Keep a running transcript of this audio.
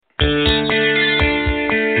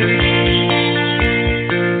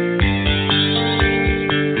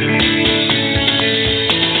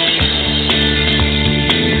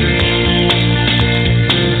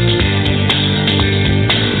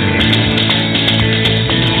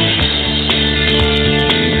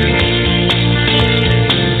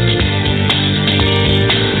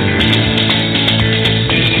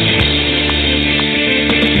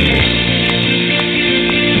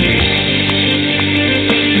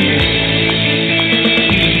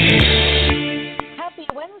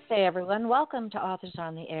everyone. Welcome to Authors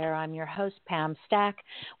on the Air. I'm your host, Pam Stack.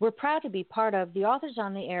 We're proud to be part of the Authors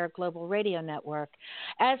on the Air Global Radio Network.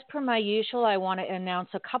 As per my usual, I want to announce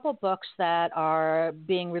a couple books that are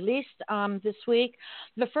being released this week.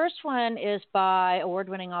 The first one is by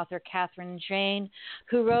award-winning author Kathryn Jane,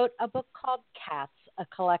 who wrote a book called Cats, a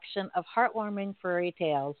collection of heartwarming furry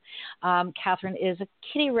tales. Kathryn is a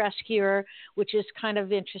kitty rescuer, which is kind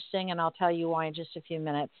of interesting, and I'll tell you why in just a few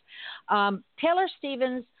minutes. Taylor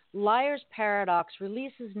Stevens' Liar's Paradox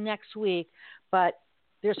releases next week, but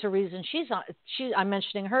there's a reason I'm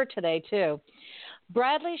mentioning her today, too.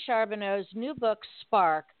 Bradley Charbonneau's new book,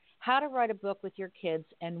 Spark, How to Write a Book with Your Kids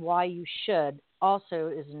and Why You Should, also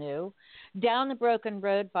is new. Down the Broken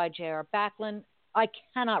Road by J.R. Backlund. I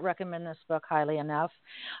cannot recommend this book highly enough.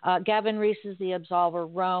 Gavin Reese's The Absolver,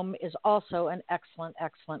 Rome, is also an excellent,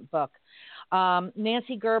 excellent book.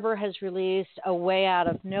 Nancy Gerber has released A Way Out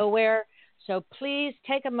of Nowhere. So please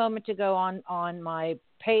take a moment to go on my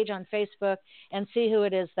page on Facebook and see who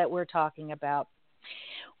it is that we're talking about.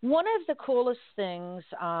 One of the coolest things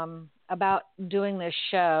about doing this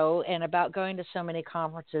show and about going to so many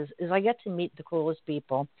conferences is I get to meet the coolest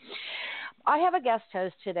people. I have a guest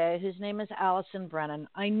host today whose name is Allison Brennan.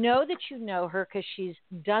 I know that you know her because she's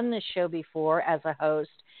done this show before as a host.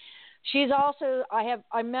 She's also,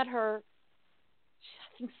 I met her,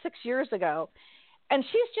 I think 6 years ago, and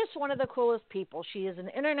she's just one of the coolest people. She is an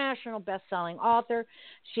international best-selling author.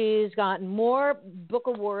 She's gotten more book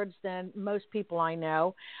awards than most people I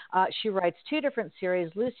know. She writes 2 different series,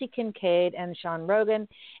 Lucy Kincaid and Sean Rogan,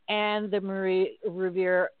 and the Marie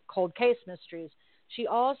Revere Cold Case Mysteries. She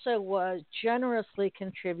also generously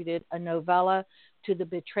contributed a novella to the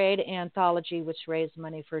Betrayed anthology, which raised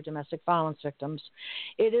money for domestic violence victims.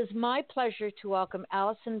 It is my pleasure to welcome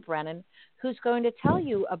Allison Brennan, who's going to tell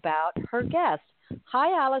you about her guest.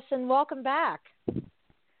 Hi, Allison. Welcome back.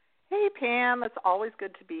 Hey, Pam. It's always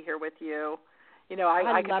good to be here with you. You know,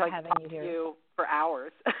 I could love talk having you to here. you for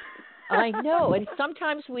hours. I know, and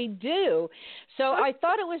sometimes we do. So I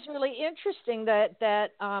thought it was really interesting that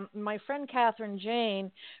my friend Kathryn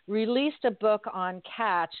Jane released a book on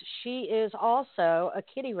cats. She is also a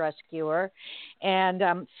kitty rescuer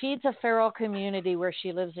and feeds a feral community where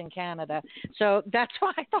she lives in Canada. So that's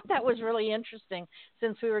why I thought that was really interesting,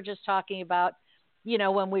 since we were just talking about, you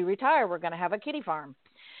know, when we retire, we're going to have a kitty farm.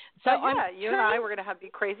 So you and I, we're going to be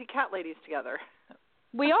crazy cat ladies together.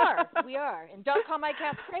 We are. And don't call my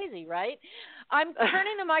cats crazy, right? I'm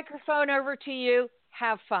turning the microphone over to you.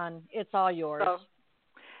 Have fun. It's all yours. So,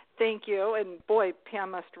 thank you. And boy,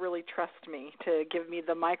 Pam must really trust me to give me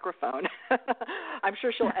the microphone. I'm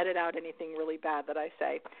sure she'll edit out anything really bad that I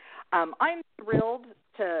say. I'm thrilled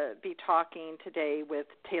to be talking today with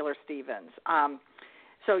Taylor Stevens.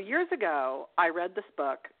 So years ago, I read this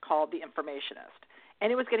book called The Informationist.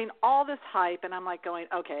 And it was getting all this hype, and I'm like going,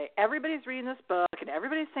 okay, everybody's reading this book, and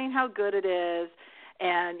everybody's saying how good it is.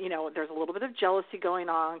 And, you know, there's a little bit of jealousy going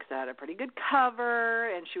on because it had a pretty good cover,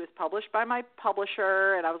 and she was published by my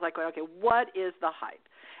publisher. And I was like going, okay, what is the hype?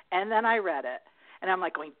 And then I read it, and I'm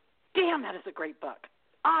like going, damn, that is a great book.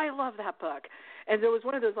 I love that book. And there was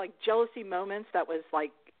one of those, like, jealousy moments that was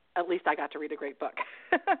like, at least I got to read a great book.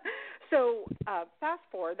 So fast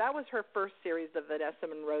forward, that was her first series, the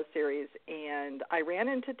Vanessa Monroe series, and I ran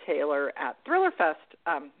into Taylor at Thriller Fest,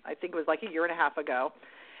 I think it was like a year and a half ago,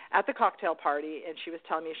 at the cocktail party, and she was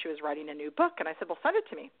telling me she was writing a new book, and I said, well, send it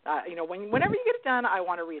to me. You know, whenever you get it done, I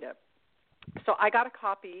want to read it. So I got a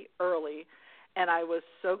copy early, and I was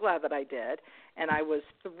so glad that I did, and I was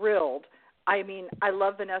thrilled. I mean, I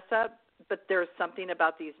love Vanessa, but there's something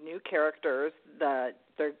about these new characters,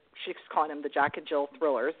 she's calling them the Jack and Jill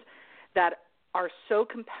thrillers, that are so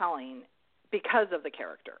compelling because of the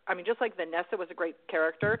character. I mean, just like Vanessa was a great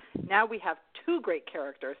character, now we have 2 great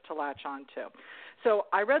characters to latch on to. So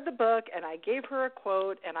I read the book, and I gave her a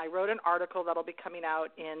quote, and I wrote an article that'll be coming out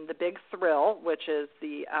in The Big Thrill, which is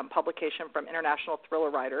the publication from International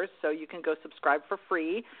Thriller Writers. So you can go subscribe for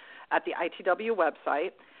free at the ITW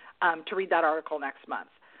website to read that article next month.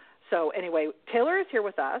 So anyway, Taylor is here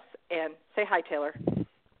with us, and say hi, Taylor.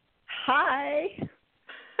 Hi.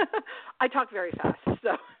 I talk very fast,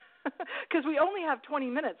 so because we only have 20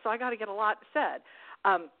 minutes, so I got to get a lot said.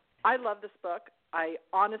 I love this book. I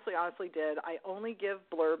honestly did. I only give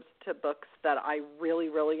blurbs to books that I really,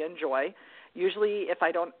 really enjoy. Usually, if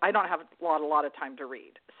I don't have a lot of time to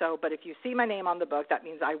read. So, but if you see my name on the book, that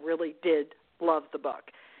means I really did love the book.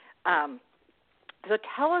 So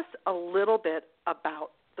tell us a little bit about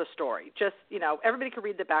the story. Just, you know, everybody can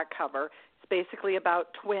read the back cover. It's basically about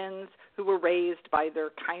twins who were raised by their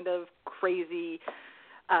kind of crazy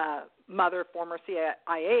mother, former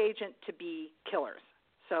CIA agent, to be killers.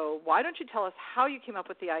 So why don't you tell us how you came up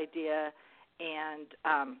with the idea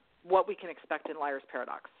and what we can expect in Liar's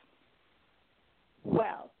Paradox?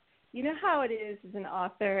 Well, you know how it is as an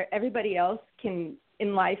author, everybody else in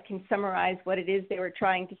life can summarize what it is they were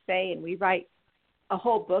trying to say, and we write a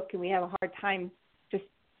whole book and we have a hard time just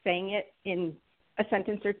saying it in a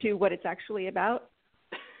sentence or two what it's actually about.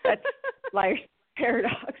 That's Liar's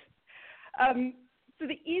Paradox. So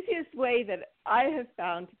the easiest way that I have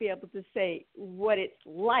found to be able to say what it's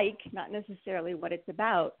like, not necessarily what it's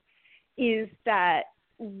about, is that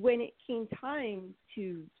when it came time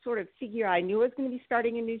to sort of figure, I knew I was going to be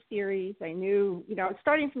starting a new series. I knew, I was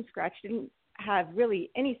starting from scratch, didn't have really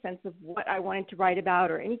any sense of what I wanted to write about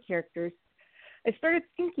or any characters. I started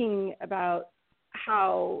thinking about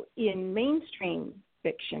how in mainstream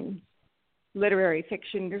fiction, literary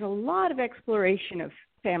fiction, there's a lot of exploration of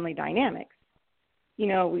family dynamics.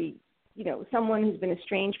 Someone who's been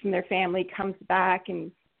estranged from their family comes back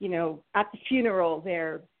and, at the funeral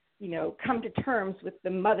they're, come to terms with the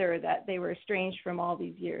mother that they were estranged from all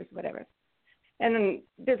these years, whatever. And then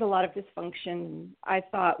there's a lot of dysfunction. I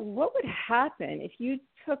thought, what would happen if you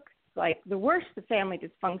took, the worst of family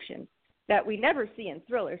dysfunction that we never see in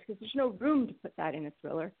thrillers, because there's no room to put that in a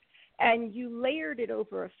thriller, and you layered it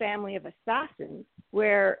over a family of assassins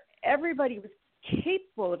where everybody was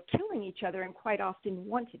capable of killing each other and quite often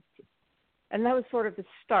wanted to. And that was sort of the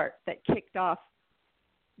start that kicked off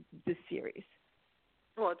this series.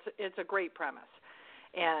 Well, it's a great premise,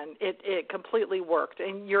 and it completely worked.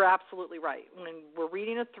 And you're absolutely right. When we're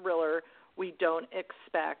reading a thriller, we don't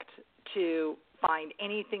expect to find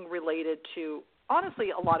anything related to, honestly,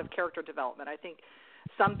 a lot of character development. I think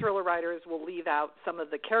some thriller writers will leave out some of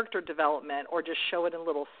the character development or just show it in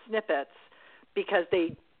little snippets because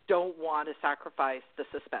they don't want to sacrifice the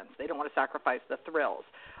suspense. They don't want to sacrifice the thrills.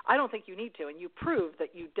 I don't think you need to, and you prove that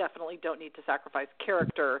you definitely don't need to sacrifice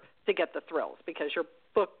character to get the thrills, because your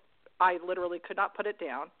book, I literally could not put it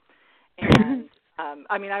down. And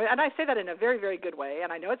I say that in a very, very good way,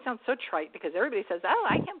 and I know it sounds so trite because everybody says, oh,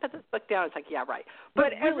 I can't put this book down. It's like, yeah, right.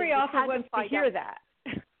 But really, every author wants to hear that.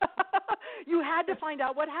 You had to find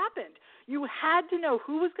out what happened. You had to know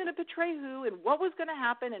who was going to betray who and what was going to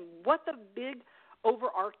happen and what the big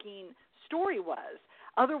overarching story was.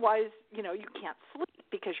 Otherwise, you can't sleep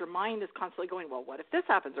because your mind is constantly going, well, what if this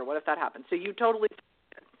happens or what if that happens? So you totally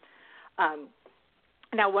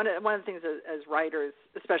now, one of the things as writers,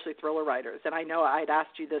 especially thriller writers, and I know I'd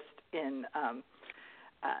asked you this in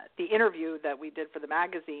the interview that we did for the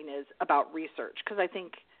magazine, is about research, because I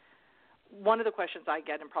think one of the questions I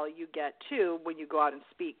get, and probably you get too, when you go out and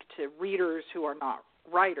speak to readers who are not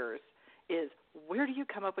writers, is where do you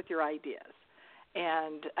come up with your ideas?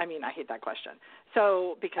 And, I hate that question.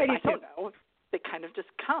 So, because I don't know, they kind of just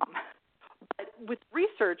come. But with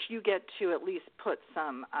research, you get to at least put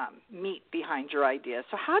some meat behind your ideas.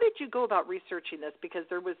 So how did you go about researching this? Because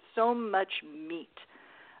there was so much meat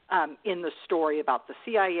in the story about the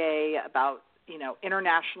CIA, about,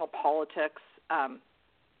 international politics.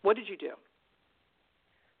 What did you do?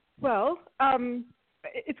 Well,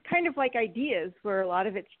 it's kind of like ideas where a lot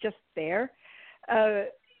of it's just there.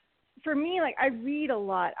 For me, I read a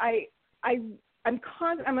lot. I'm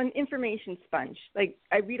an information sponge.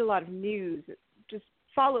 I read a lot of news, just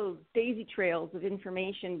follow daisy trails of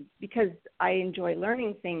information because I enjoy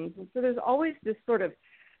learning things. And so there's always this sort of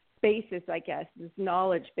basis, I guess, this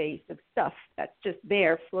knowledge base of stuff that's just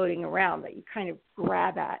there floating around that you kind of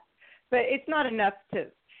grab at. But it's not enough to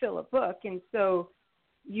fill a book. And so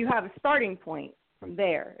you have a starting point from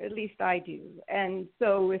there. At least I do. And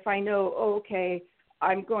so if I know, okay,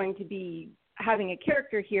 I'm going to be having a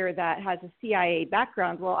character here that has a CIA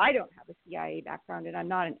background. Well, I don't have a CIA background, and I'm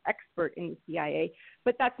not an expert in the CIA,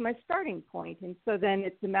 but that's my starting point. And so then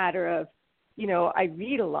it's a matter of, I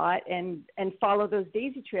read a lot and follow those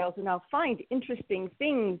daisy trails, and I'll find interesting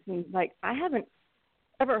things. And I haven't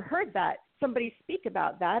ever heard somebody speak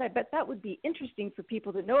about that. I bet that would be interesting for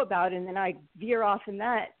people to know about. And then I veer off in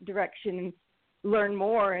that direction and learn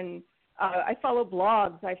more. And I follow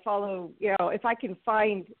blogs. I follow, if I can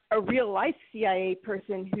find a real life CIA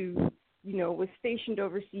person who, was stationed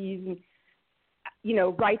overseas and,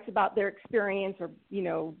 writes about their experience or,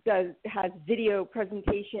 has video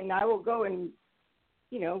presentation, I will go and,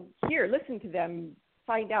 listen to them,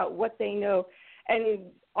 find out what they know.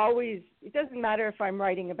 And always, it doesn't matter if I'm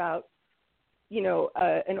writing about,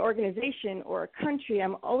 an organization or a country,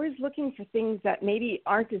 I'm always looking for things that maybe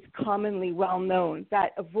aren't as commonly well known,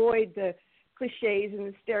 that avoid the cliches and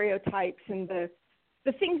the stereotypes and the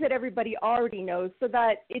things that everybody already knows, so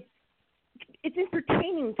that it's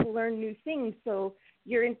entertaining to learn new things. So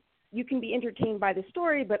you're you can be entertained by the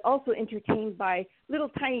story, but also entertained by little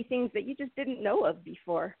tiny things that you just didn't know of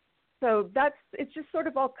before. So it's just sort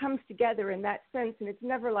of all comes together in that sense. And it's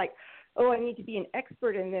never like, oh, I need to be an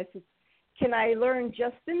expert in this. It's, can I learn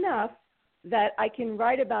just enough that I can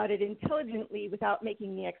write about it intelligently without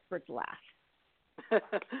making the experts laugh?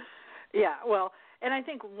 Yeah, well, and I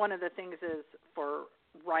think one of the things is for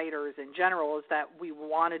writers in general is that we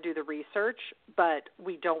want to do the research, but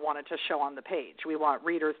we don't want it to show on the page. We want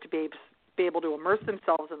readers to be able to immerse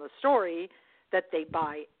themselves in the story, that they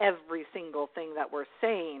buy every single thing that we're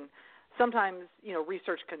saying. Sometimes,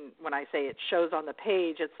 research can, when I say it shows on the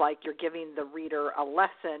page, it's like you're giving the reader a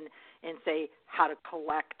lesson in, say, how to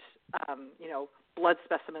collect, blood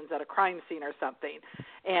specimens at a crime scene or something.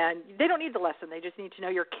 And they don't need the lesson. They just need to know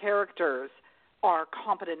your characters are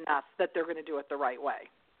competent enough that they're going to do it the right way.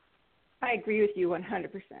 I agree with you 100%.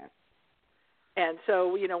 And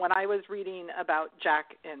so, when I was reading about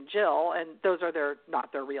Jack and Jill, and those are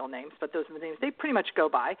not their real names, but those are the names they pretty much go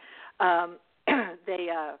by,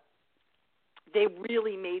 they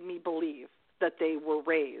really made me believe that they were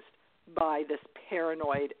raised by this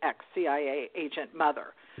paranoid ex-CIA agent mother.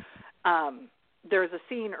 There's a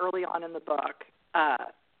scene early on in the book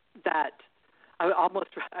that I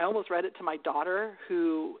almost read it to my daughter,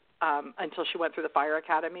 who until she went through the fire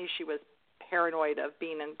academy, she was paranoid of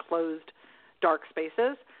being in closed, dark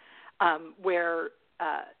spaces, where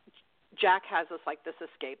Jack has this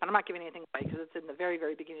escape. And I'm not giving anything away because it's in the very,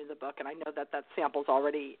 very beginning of the book, and I know that sample's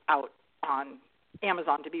already out on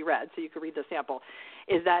Amazon to be read, so you can read the sample,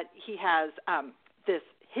 is that he has this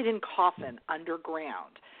hidden coffin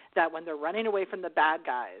underground that when they're running away from the bad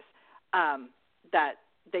guys, that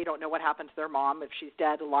they don't know what happened to their mom, if she's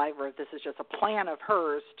dead, alive, or if this is just a plan of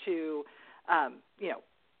hers to,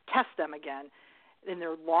 test them again. And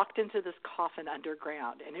they're locked into this coffin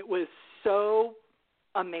underground. And it was so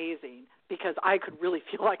amazing because I could really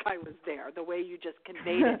feel like I was there. The way you just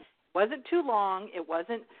conveyed it. It wasn't too long. It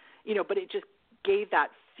wasn't, but it just gave that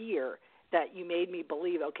fear that you made me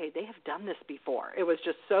believe, okay, they have done this before. It was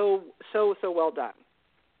just so, so, so well done.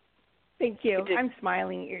 Thank you. I'm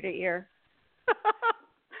smiling ear to ear.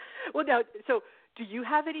 Well, now, so do you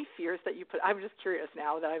have any fears that you put? I'm just curious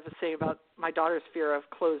now that I was saying about my daughter's fear of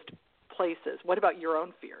closed places. What about your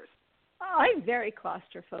own fears? Oh, I'm very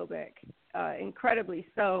claustrophobic, incredibly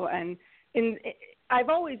so. And I've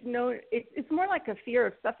always known it's more like a fear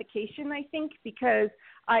of suffocation, I think, because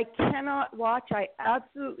I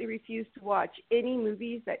absolutely refuse to watch any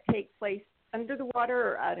movies that take place under the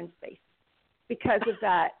water or out in space because of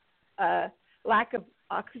that lack of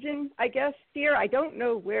oxygen, I guess, fear. I don't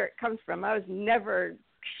know where it comes from. I was never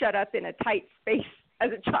shut up in a tight space as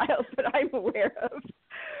a child that I'm aware of.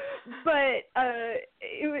 But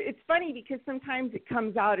it's funny because sometimes it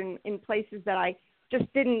comes out in places that I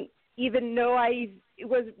just didn't even know it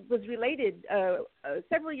was related.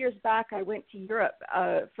 Several years back, I went to Europe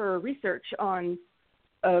for research on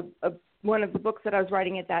one of the books that I was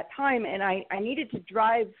writing at that time, and I needed to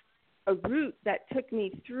drive a route that took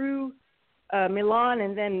me through Milan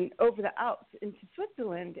and then over the Alps into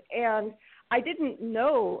Switzerland. And I didn't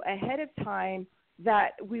know ahead of time that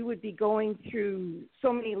we would be going through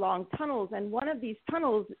so many long tunnels. And one of these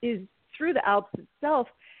tunnels is through the Alps itself.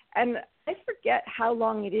 And I forget how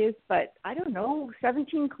long it is, but I don't know,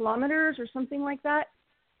 17 kilometers or something like that.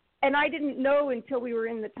 And I didn't know until we were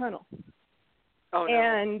in the tunnel. Oh, no.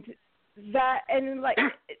 And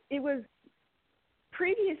it was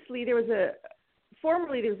previously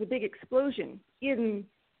formerly there was a big explosion in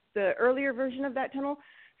the earlier version of that tunnel.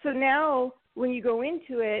 So now when you go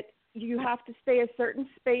into it, you have to stay a certain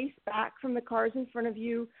space back from the cars in front of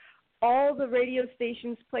you. All the radio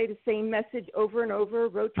stations play the same message over and over,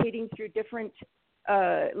 rotating through different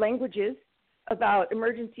languages about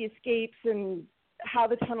emergency escapes and how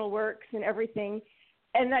the tunnel works and everything.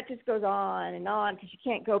 And that just goes on and on because you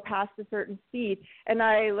can't go past a certain speed. And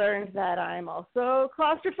I learned that I'm also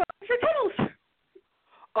claustrophobic for tunnels.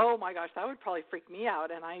 Oh, my gosh, that would probably freak me out,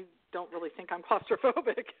 and I don't really think I'm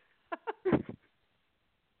claustrophobic.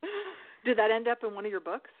 Did that end up in one of your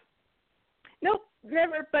books? Nope,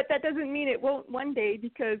 never, but that doesn't mean it won't one day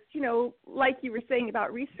because, like you were saying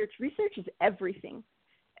about research is everything.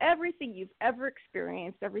 Everything you've ever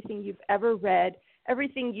experienced, everything you've ever read,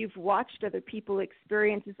 everything you've watched other people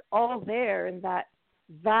experience is all there in that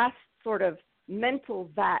vast sort of mental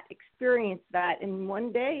vat, experience that, and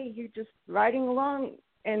one day you're just riding along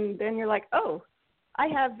and then you're like, oh, I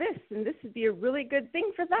have this, and this would be a really good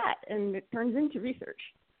thing for that, and it turns into research.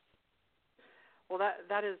 Well,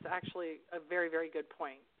 that is actually a very, very good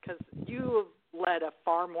point because you have led a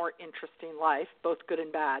far more interesting life, both good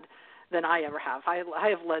and bad, than I ever have. I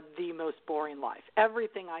have led the most boring life.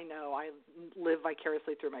 Everything I know, I live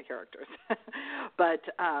vicariously through my characters. But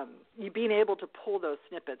you being able to pull those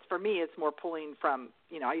snippets, for me, it's more pulling from,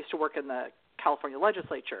 I used to work in the California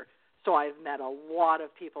legislature, so I've met a lot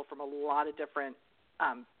of people from a lot of different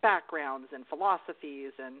backgrounds and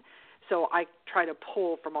philosophies, and so I try to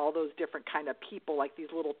pull from all those different kind of people, like these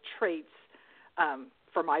little traits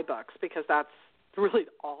for my books, because that's really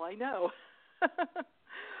all I know.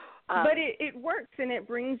 But it works, and it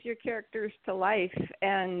brings your characters to life,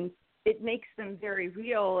 and it makes them very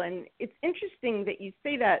real. And it's interesting that you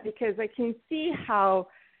say that, because I can see how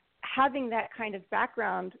having that kind of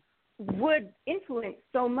background would influence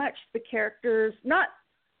so much the characters.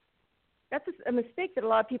 That's a mistake that a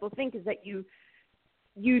lot of people think, is that you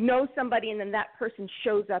know somebody and then that person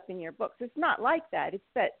shows up in your books. It's not like that. It's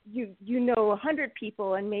that you know 100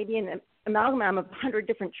 people, and maybe an amalgam of 100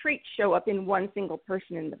 different traits show up in one single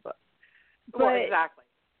person in the book. Well, exactly.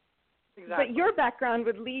 But your background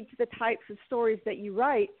would lead to the types of stories that you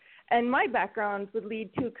write, and my background would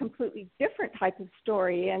lead to a completely different type of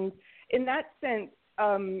story. And in that sense,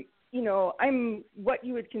 I'm what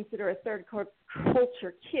you would consider a third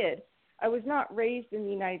culture kid. I was not raised in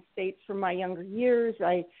the United States from my younger years.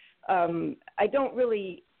 I don't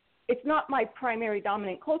really, it's not my primary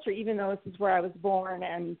dominant culture, even though this is where I was born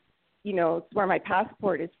and, it's where my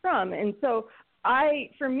passport is from. And so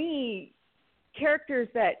for me, characters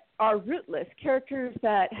that are rootless, characters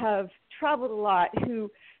that have traveled a lot, who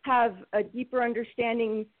have a deeper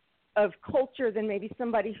understanding of culture than maybe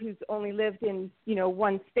somebody who's only lived in,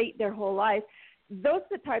 one state their whole life, those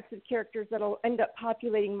are the types of characters that will end up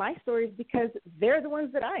populating my stories, because they're the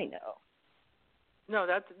ones that I know. No,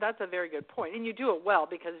 that's a very good point. And you do it well,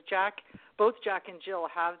 because both Jack and Jill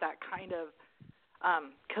have that kind of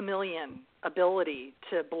chameleon ability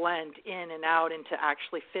to blend in and out and to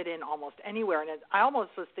actually fit in almost anywhere. And I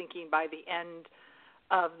almost was thinking by the end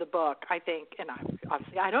of the book, I think, and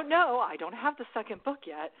obviously I don't know, I don't have the second book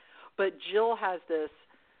yet, but Jill has this,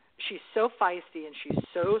 she's so feisty and she's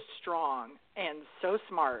so strong and so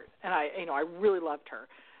smart, and I really loved her.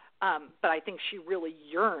 But I think she really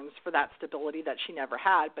yearns for that stability that she never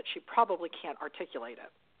had, but she probably can't articulate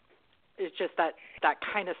it. It's just that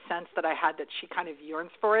kind of sense that I had, that she kind of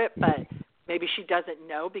yearns for it, but maybe she doesn't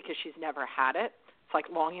know because she's never had it. It's like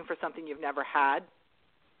longing for something you've never had.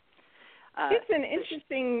 It's an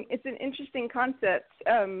interesting concept.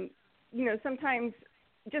 Sometimes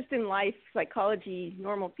just in life, psychology,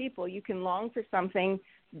 normal people, you can long for something,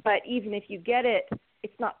 but even if you get it,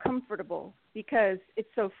 it's not comfortable because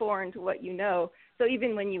it's so foreign to what you know. So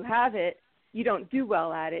even when you have it, you don't do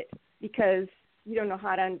well at it because you don't know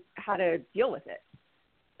how to deal with it.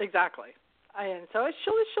 Exactly. And so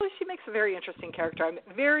she makes a very interesting character. I'm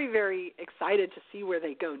very, very excited to see where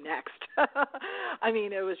they go next. I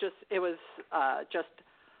mean, it was just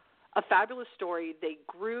a fabulous story. They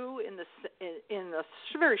grew in a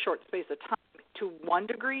very short space of time to one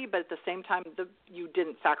degree, but at the same time, you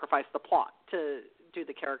didn't sacrifice the plot to do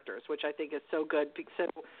the characters, which I think is so good. So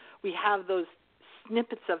we have those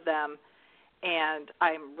snippets of them, and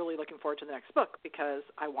I'm really looking forward to the next book because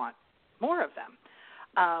I want more of them.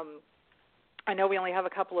 I know we only have a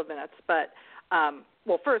couple of minutes, but,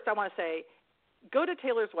 first I want to say, go to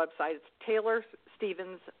Taylor's website. It's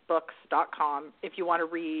TaylorStevensBooks.com if you want to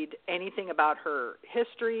read anything about her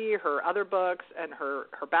history, her other books, and her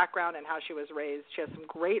background and how she was raised. She has some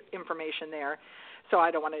great information there, so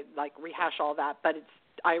I don't want to rehash all that, but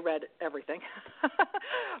I read everything.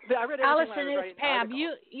 Allison, it's Pam.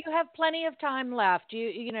 You have plenty of time left.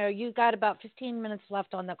 You got about 15 minutes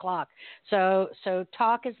left on the clock. So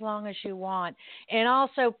talk as long as you want. And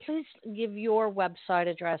also, please give your website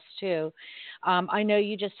address too. I know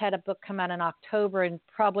you just had a book come out in October, and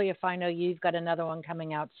probably if I know you've got another one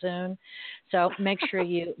coming out soon. So make sure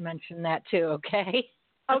you mention that too, okay?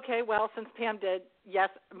 Okay, well, since Pam did, yes,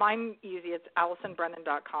 mine easy. It's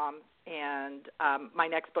AllisonBrennan.com, and my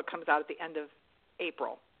next book comes out at the end of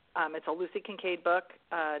April. It's a Lucy Kincaid book,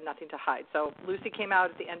 Nothing to Hide. So Lucy came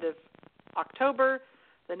out at the end of October.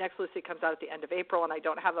 The next Lucy comes out at the end of April, and I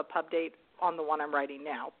don't have a pub date on the one I'm writing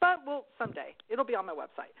now, but someday. It'll be on my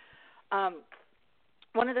website.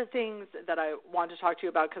 One of the things that I wanted to talk to you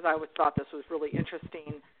about, because I always thought this was really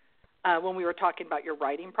interesting, when we were talking about your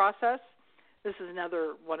writing process, this is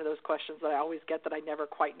another one of those questions that I always get that I never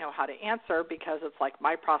quite know how to answer, because it's like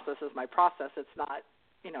my process is my process. It's not,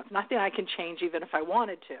 it's nothing I can change even if I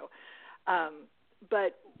wanted to.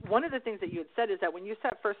 But one of the things that you had said is that when you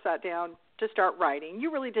first sat down to start writing,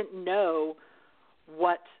 you really didn't know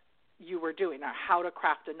what you were doing or how to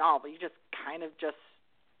craft a novel. You just kind of just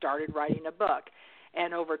started writing a book.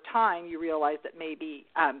 and over time you realize that maybe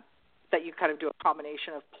that you kind of do a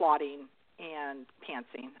combination of plotting and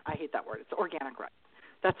pantsing. I hate that word. It's organic writing.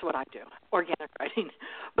 That's what I do, organic writing.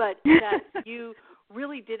 But that you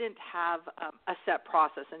really didn't have a set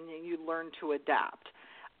process, and you learned to adapt.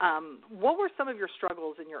 What were some of your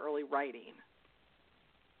struggles in your early writing?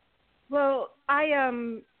 Well, I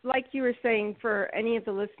like you were saying, for any of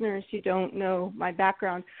the listeners who don't know my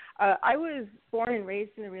background, I was born and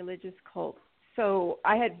raised in a religious cult. So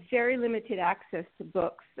I had very limited access to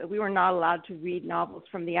books. We were not allowed to read novels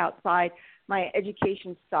from the outside. My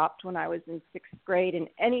education stopped when I was in 6th grade, and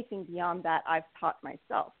anything beyond that I've taught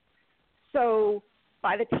myself. So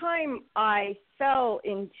by the time I fell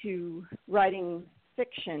into writing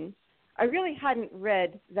fiction, I really hadn't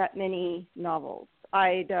read that many novels.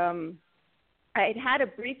 I'd had a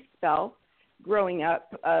brief spell growing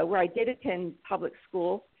up where I did attend public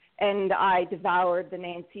school, and I devoured the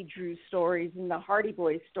Nancy Drew stories and the Hardy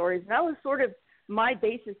Boys stories. And that was sort of my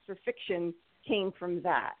basis for fiction, came from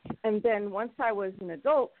that. And then once I was an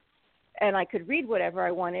adult and I could read whatever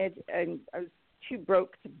I wanted, and I was too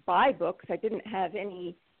broke to buy books, I didn't have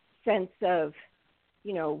any sense of,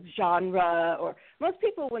 genre. Or most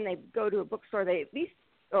people, when they go to a bookstore, they at least,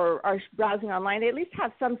 or are browsing online, they at least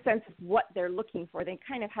have some sense of what they're looking for. They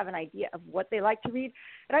kind of have an idea of what they like to read.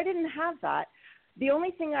 And I didn't have that. The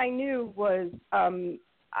only thing I knew was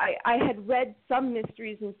I had read some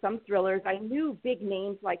mysteries and some thrillers. I knew big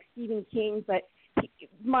names like Stephen King, but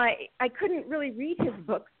I couldn't really read his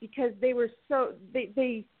books because they were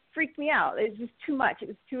they freaked me out. It was just too much. It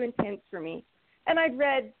was too intense for me. And I'd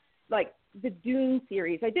read like the Dune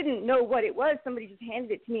series. I didn't know what it was. Somebody just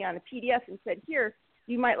handed it to me on a PDF and said, "Here,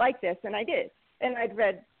 you might like this," and I did. And I'd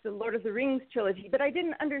read the Lord of the Rings trilogy, but I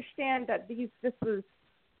didn't understand that this was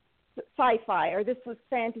sci-fi or this was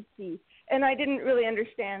fantasy, and I didn't really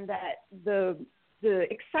understand that the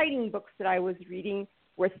exciting books that I was reading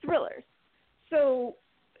were thrillers. So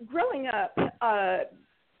growing up,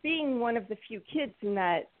 being one of the few kids in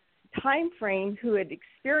that time frame who had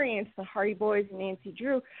experienced the Hardy Boys and Nancy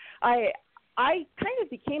Drew, I kind of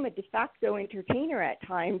became a de facto entertainer at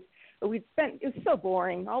times. It was so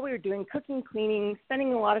boring. All we were doing, cooking, cleaning,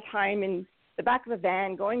 spending a lot of time in the back of a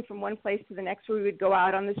van, going from one place to the next, where we would go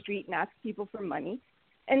out on the street and ask people for money.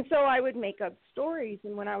 And so I would make up stories.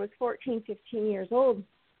 And when I was 14, 15 years old,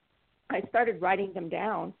 I started writing them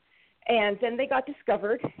down. And then they got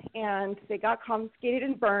discovered, and they got confiscated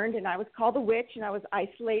and burned, and I was called a witch, and I was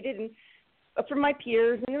isolated and from my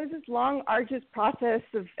peers. And it was this long, arduous process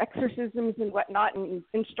of exorcisms and whatnot, and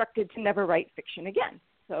instructed to never write fiction again.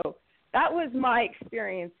 So that was my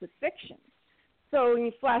experience with fiction. So when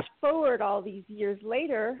you flash forward all these years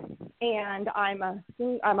later, and I'm a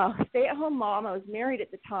stay-at-home mom. I was married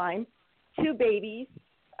at the time, 2 babies,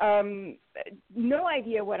 no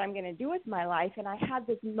idea what I'm going to do with my life. And I had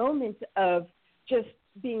this moment of just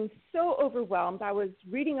being so overwhelmed. I was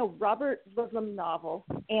reading a Robert Ludlum novel,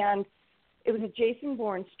 and it was a Jason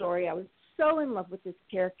Bourne story. I was so in love with this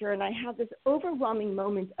character, and I had this overwhelming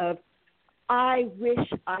moment of, I wish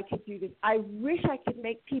I could do this. I wish I could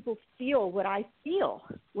make people feel what I feel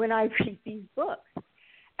when I read these books.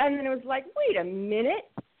 And then it was like, wait a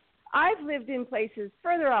minute. I've lived in places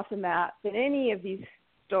further off the map than any of these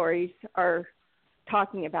stories are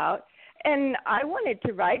talking about. And I wanted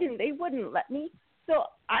to write, and they wouldn't let me. So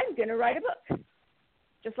I'm going to write a book.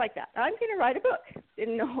 Just like that. I'm going to write a book.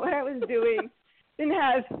 Didn't know what I was doing. Didn't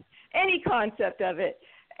have any concept of it.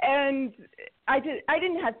 And I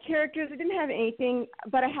didn't have characters, I didn't have anything,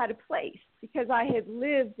 but I had a place because I had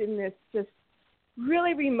lived in this just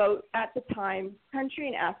really remote, at the time, country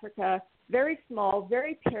in Africa, very small,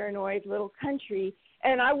 very paranoid little country,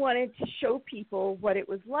 and I wanted to show people what it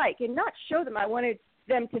was like. And not show them, I wanted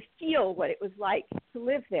them to feel what it was like to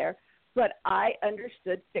live there, but I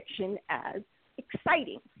understood fiction as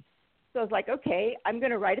exciting. So I was like, okay, I'm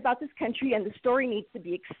going to write about this country, and the story needs to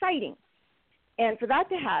be exciting. And for that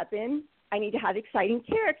to happen, I need to have exciting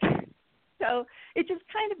characters. So it just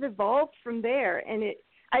kind of evolved from there. And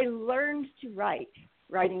I learned to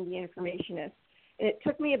writing The Informationist. And it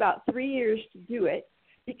took me about 3 years to do it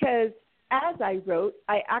because as I wrote,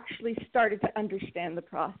 I actually started to understand the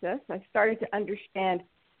process. I started to understand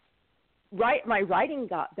my writing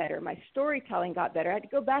got better. My storytelling got better. I had to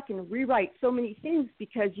go back and rewrite so many things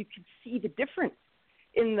because you could see the difference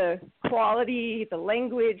in the quality, the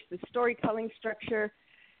language, the storytelling structure.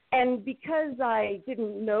 And because I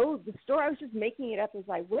didn't know the story, I was just making it up as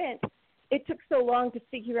I went, it took so long to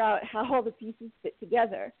figure out how all the pieces fit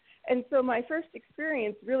together. And so my first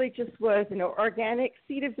experience really just was an organic,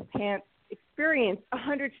 seat of the pants experience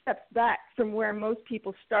 100 steps back from where most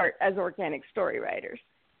people start as organic story writers.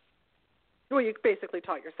 Well, you basically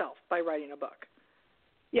taught yourself by writing a book.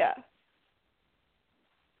 Yeah.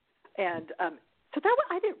 And so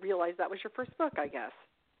I didn't realize that was your first book, I guess.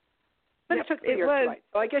 But Yep, it took 3 years to write.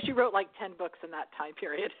 So I guess you wrote like 10 books in that time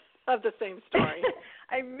period of the same story.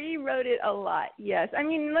 I rewrote it a lot, yes. I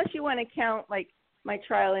mean, unless you want to count like my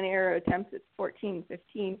trial and error attempts at 14,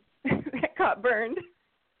 15 that got burned.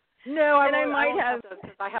 No,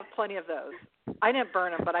 I have plenty of those. I didn't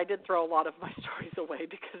burn them, but I did throw a lot of my stories away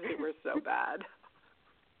because they were so bad.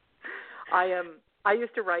 I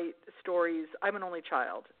used to write stories. I'm an only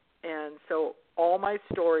child, and so all my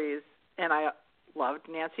stories, and I loved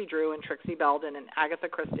Nancy Drew and Trixie Belden and Agatha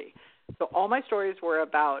Christie. So all my stories were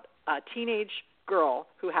about a teenage girl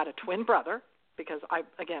who had a twin brother, because I'm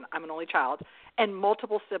an only child, and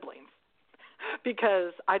multiple siblings,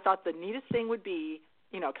 because I thought the neatest thing would be,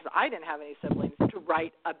 because I didn't have any siblings, to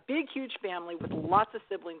write a big, huge family with lots of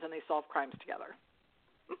siblings and they solve crimes together.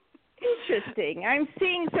 Interesting. I'm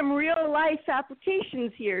seeing some real life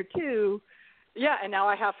applications here too. Yeah, and now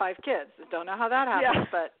I have 5 kids. Don't know how that happened,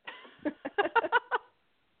 but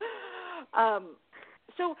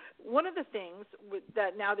so one of the things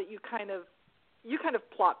that now that you kind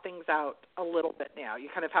of plot things out a little bit now, you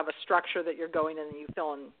kind of have a structure that you're going in and you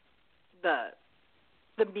fill in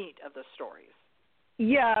the meat of the stories.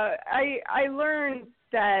 Yeah, I learned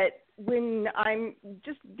that when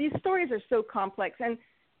these stories are so complex, and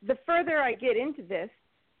the further I get into this,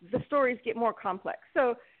 the stories get more complex.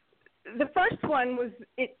 So the first one was,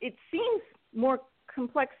 it seems more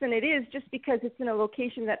complex than it is just because it's in a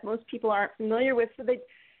location that most people aren't familiar with, so they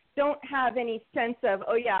don't have any sense of,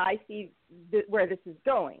 oh yeah, I see where this is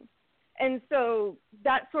going. And so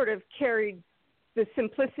that sort of carried the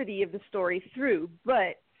simplicity of the story through.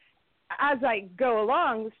 But as I go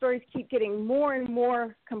along, the stories keep getting more and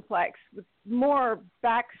more complex, with more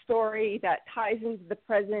backstory that ties into the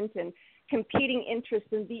present and competing interests.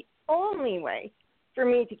 And the only way for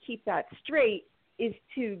me to keep that straight is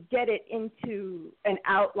to get it into an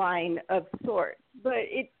outline of sorts. But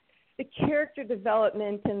the character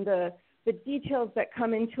development and the details that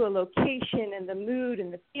come into a location and the mood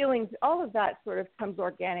and the feelings, all of that sort of comes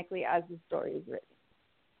organically as the story is written.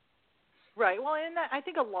 Right. Well, and I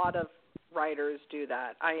think a lot of writers do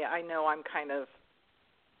that. I know I'm kind of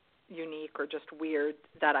unique or just weird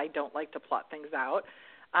that I don't like to plot things out.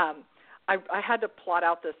 I had to plot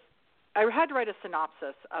out this. I had to write a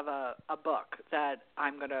synopsis of a book that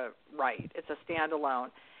I'm going to write. It's a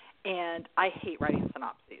standalone, and I hate writing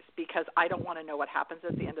synopses because I don't want to know what happens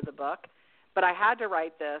at the end of the book. But I had to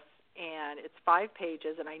write this, and it's 5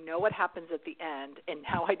 pages, and I know what happens at the end, and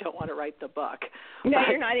now I don't want to write the book. No,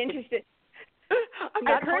 you're not interested. I'm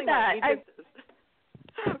not I've heard that.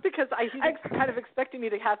 Because he's kind of expecting me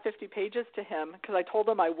to have 50 pages to him because I told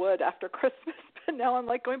him I would after Christmas. But now I'm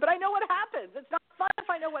like going, but I know what happens. It's not fun if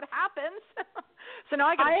I know what happens. So now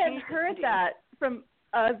I got to change. I have heard that from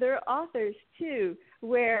other authors too,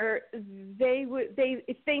 where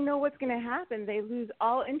if they know what's going to happen, they lose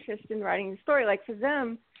all interest in writing the story. Like for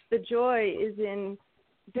them, the joy is in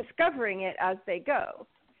discovering it as they go.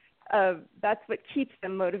 That's what keeps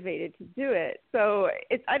them motivated to do it. So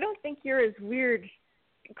I don't think you're as weird,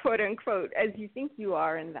 quote unquote, as you think you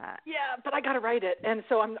are in that. Yeah, but I got to write it, and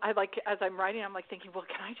so as I'm writing, I'm like thinking, well,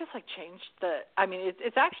 can I just like change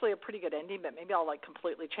it's actually a pretty good ending, but maybe I'll like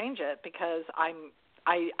completely change it because I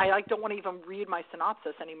don't want to even read my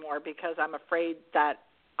synopsis anymore because I'm afraid that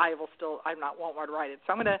I won't want to write it.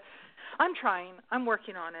 So I'm trying, I'm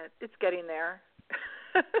working on it. It's getting there.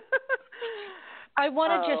 I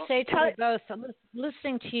want to just say to you both,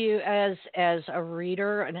 listening to you as a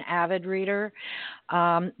reader, an avid reader,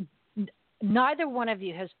 neither one of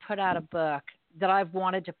you has put out a book that I've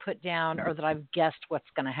wanted to put down or that I've guessed what's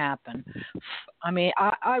going to happen. I mean,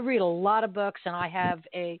 I read a lot of books, and I have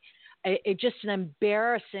just an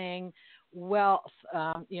embarrassing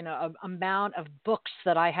amount of books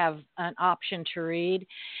that I have an option to read.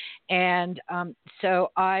 And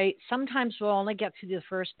so I sometimes will only get through the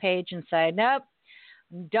first page and say, nope,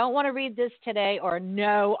 don't want to read this today, or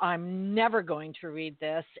no, I'm never going to read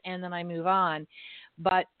this, and then I move on.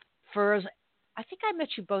 But I think I met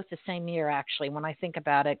you both the same year, actually, when I think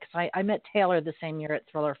about it, because I met Taylor the same year at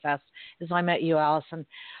Thriller Fest as I met you, Allison.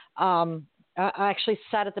 I actually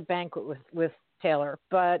sat at the banquet with Taylor,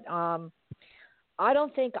 but I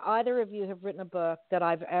don't think either of you have written a book that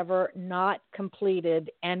I've ever not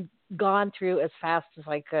completed and gone through as fast as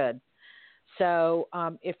I could. So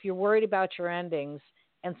if you're worried about your endings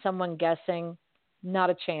and someone guessing,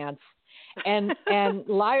 not a chance. And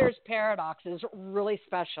Liar's Paradox is really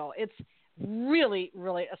special. It's really,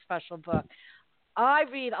 really a special book. I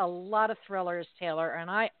read a lot of thrillers, Taylor, and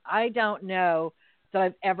I don't know that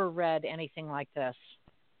I've ever read anything like this.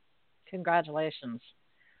 Congratulations.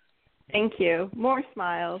 Thank you. More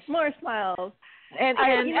smiles. More smiles. And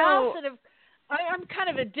Allison, I'm kind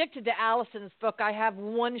of addicted to Allison's book. I have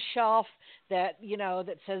one shelf that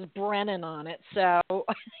says Brennan on it. So,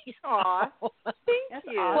 Aw, thank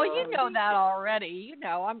you. Well, you know that already.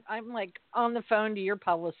 I'm like on the phone to your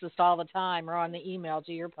publicist all the time, or on the email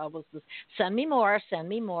to your publicist. Send me more. Send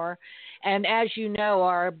me more. And as you know,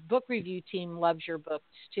 our book review team loves your books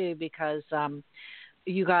too, because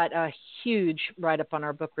you got a huge write-up on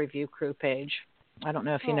our book review crew page. I don't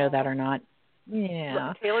know if you know that or not.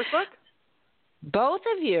 Yeah. Taylor's book? Both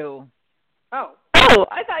of you. Oh,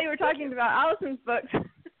 I thought you were talking about Allison's books.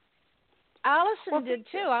 Allison did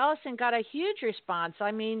too. Allison got a huge response.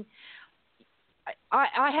 I mean,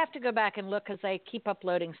 I have to go back and look because they keep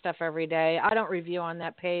uploading stuff every day. I don't review on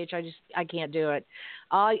that page. I can't do it.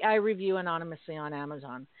 I review anonymously on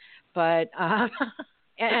Amazon, but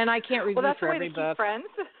and I can't review for every book. Well, that's the way to keep friends.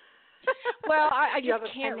 Well, I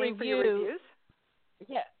just can't review. For your reviews?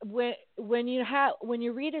 Yeah, when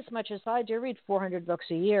you read as much as I do, I read 400 books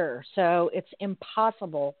a year, so it's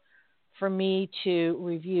impossible for me to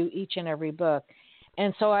review each and every book,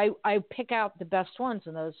 and so I pick out the best ones,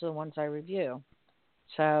 and those are the ones I review.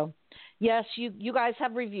 So, yes, you guys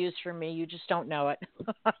have reviews for me. You just don't know it.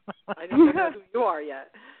 I don't know who you are yet.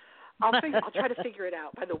 I'll try to figure it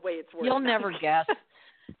out by the way it's worded. You'll never guess.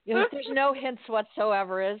 There's no hints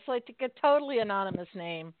whatsoever. It's like a totally anonymous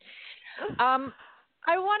name.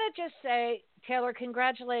 I want to just say, Taylor,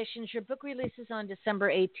 congratulations. Your book releases on December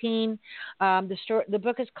 18. The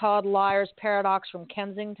book is called Liar's Paradox from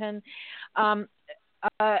Kensington. Allison,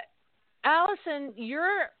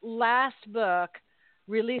 your last book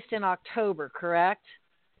released in October, correct?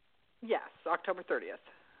 Yes, October 30th.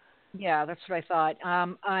 Yeah, that's what I thought.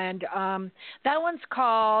 And that one's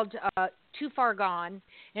called Too Far Gone,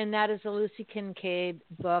 and that is a Lucy Kincaid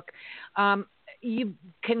book. You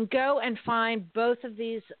can go and find both of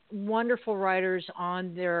these wonderful writers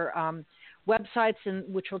on their websites,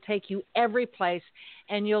 which will take you every place,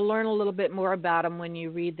 and you'll learn a little bit more about them when you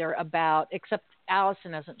read their about, except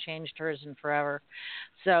Allison hasn't changed hers in forever.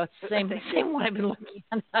 So it's the same one I've been looking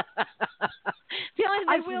at. The only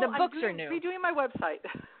thing is the books are new. I'm redoing my website.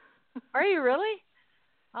 Are you really?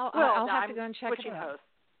 I'll have to go and check it out.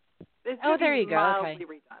 There you go.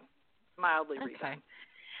 Mildly redone.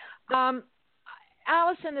 Okay.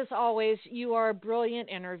 Allison, as always, you are a brilliant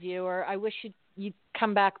interviewer. I wish you'd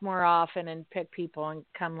come back more often and pick people and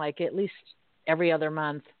come like at least every other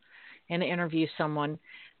month and interview someone.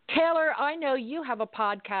 Taylor, I know you have a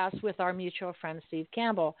podcast with our mutual friend, Steve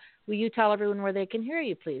Campbell. Will you tell everyone where they can hear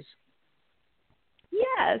you, please?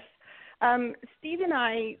 Yes. Steve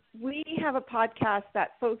and we have a podcast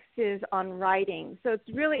that focuses on writing. So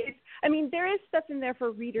there is stuff in there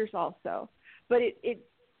for readers also, but the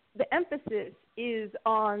emphasis is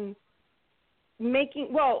on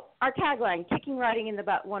our tagline, kicking writing in the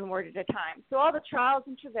butt one word at a time. So all the trials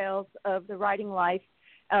and travails of the writing life,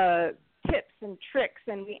 tips and tricks,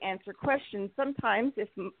 and we answer questions. Sometimes, if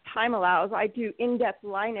time allows, I do in-depth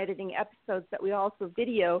line editing episodes that we also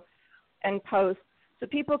video and post so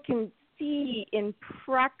people can see in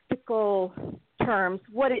practical terms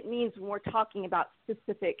what it means when we're talking about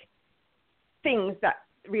specific things that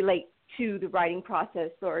relate to the writing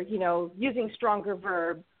process, or, using stronger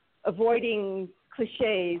verbs, avoiding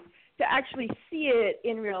cliches, to actually see it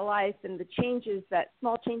in real life and the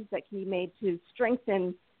small changes that can be made to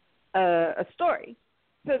strengthen a story.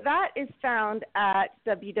 So that is found at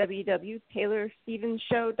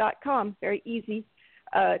www.taylorstevenshow.com. Very easy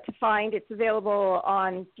to find. It's available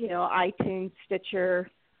on, iTunes,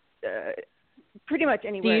 Stitcher, pretty much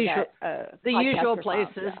anywhere the usual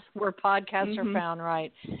places where podcasts are found,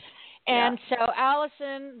 right? And so,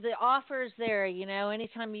 Allison, the offer is there.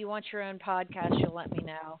 Anytime you want your own podcast, you'll let me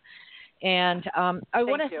know. And I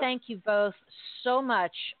want to thank you both so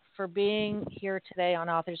much for being here today on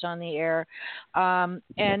Authors on the Air. And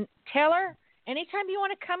Taylor, anytime you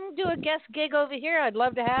want to come do a guest gig over here, I'd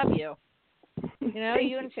love to have you. Thank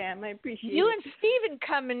you, Pam. I appreciate it. You and Stephen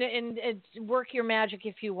come and work your magic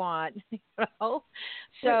if you want.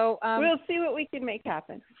 So we'll see what we can make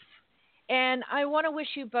happen. And I want to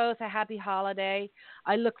wish you both a happy holiday.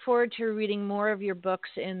 I look forward to reading more of your books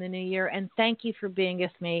in the new year, and thank you for being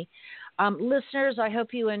with me. Listeners, I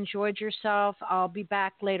hope you enjoyed yourself. I'll be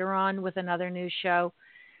back later on with another new show.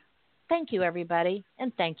 Thank you, everybody,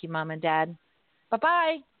 and thank you, Mom and Dad.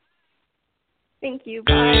 Bye-bye. Thank you.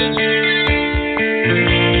 Bye.